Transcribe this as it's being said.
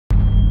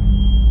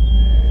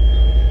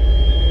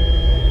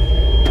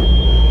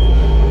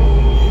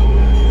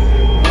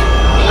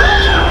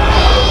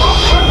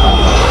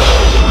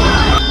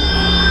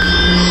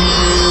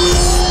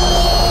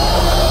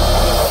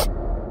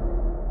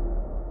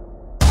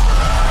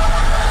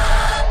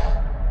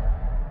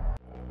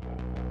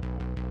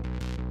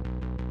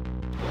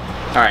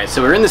Alright,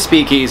 so we're in the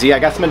speakeasy. I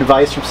got some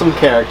advice from some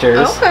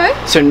characters. Okay.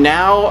 So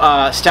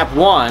now, step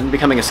one,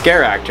 becoming a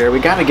scare actor, we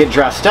gotta get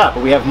dressed up.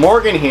 We have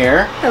Morgan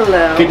here.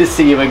 Hello. Good to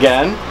see you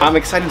again. I'm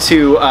excited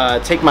to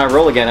take my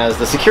role again as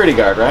the security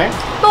guard, right?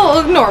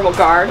 Oh, normal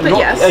guard, but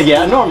yes.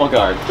 Yeah, normal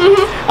guard.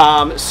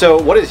 So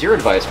what is your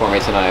advice for me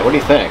tonight? What do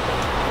you think?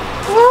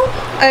 Well,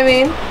 I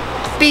mean,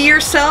 be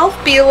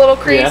yourself, be a little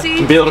crazy.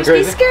 Yeah, be a little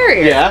crazy. Be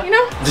scarier. Yeah. You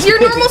know? Your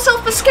normal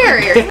self, but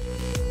scarier.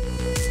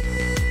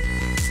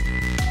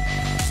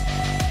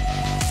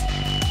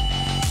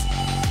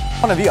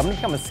 One of you, I'm gonna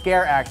become a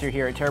scare actor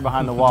here at Terror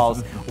Behind the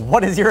Walls.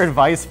 What is your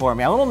advice for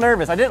me? I'm a little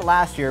nervous. I did it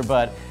last year,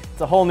 but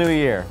it's a whole new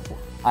year.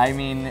 I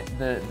mean,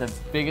 the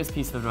biggest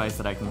piece of advice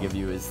that I can give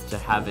you is to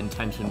have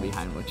intention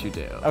behind what you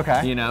do.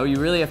 Okay. You know, you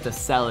really have to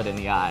sell it in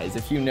the eyes.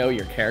 If you know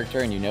your character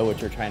and you know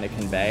what you're trying to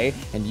convey,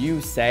 and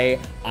you say,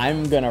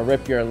 I'm gonna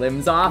rip your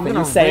limbs off, and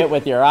you say it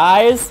with your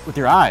eyes. With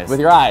your eyes? With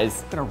your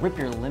eyes. I'm gonna rip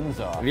your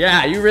limbs off.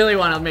 Yeah, you really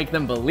want to make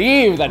them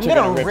believe that you're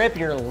gonna rip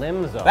your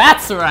limbs off.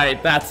 That's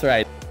right, that's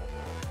right.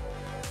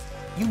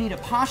 You need a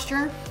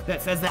posture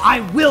that says that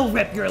I will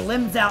rip your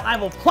limbs out, I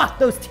will pluck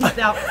those teeth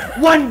out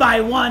one by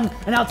one,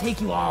 and I'll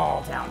take you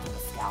all down to the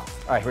scalp.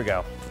 All right, here we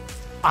go.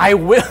 I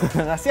will.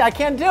 See, I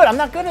can't do it. I'm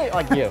not good at it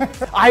like you.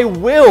 I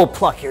will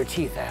pluck your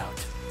teeth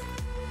out.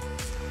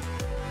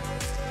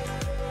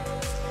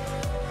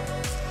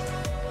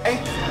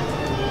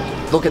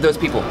 Look at those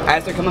people.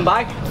 As they're coming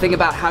by, think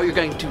about how you're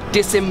going to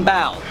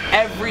disembowel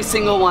every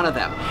single one of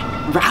them.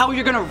 How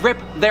you're gonna rip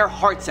their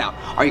hearts out.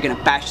 Are you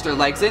gonna bash their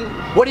legs in?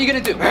 What are you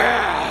gonna do?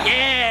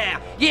 Yeah!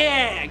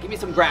 Yeah! Give me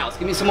some growls.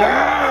 Give me some more.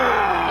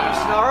 Can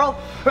you snarl?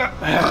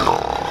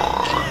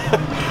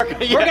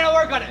 We're gonna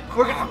work on it.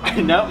 We're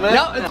gonna... No.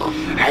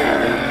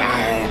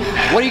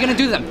 What are you gonna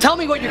do to them? Tell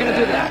me what you're gonna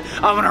do to them.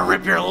 I'm gonna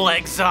rip your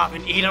legs off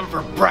and eat them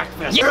for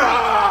breakfast.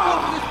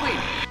 Yeah!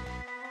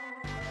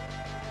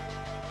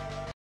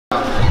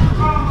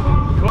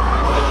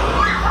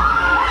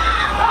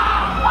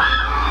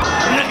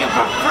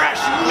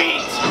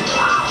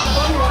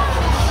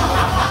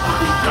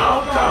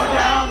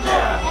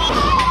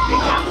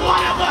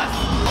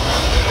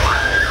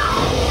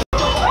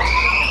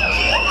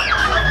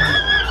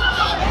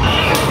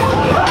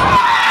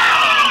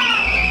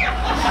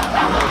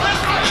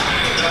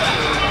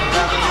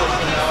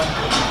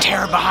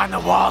 Terror Behind the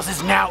Walls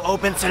is now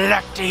open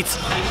select dates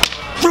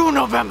through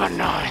November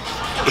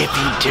 9th, if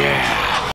you dare.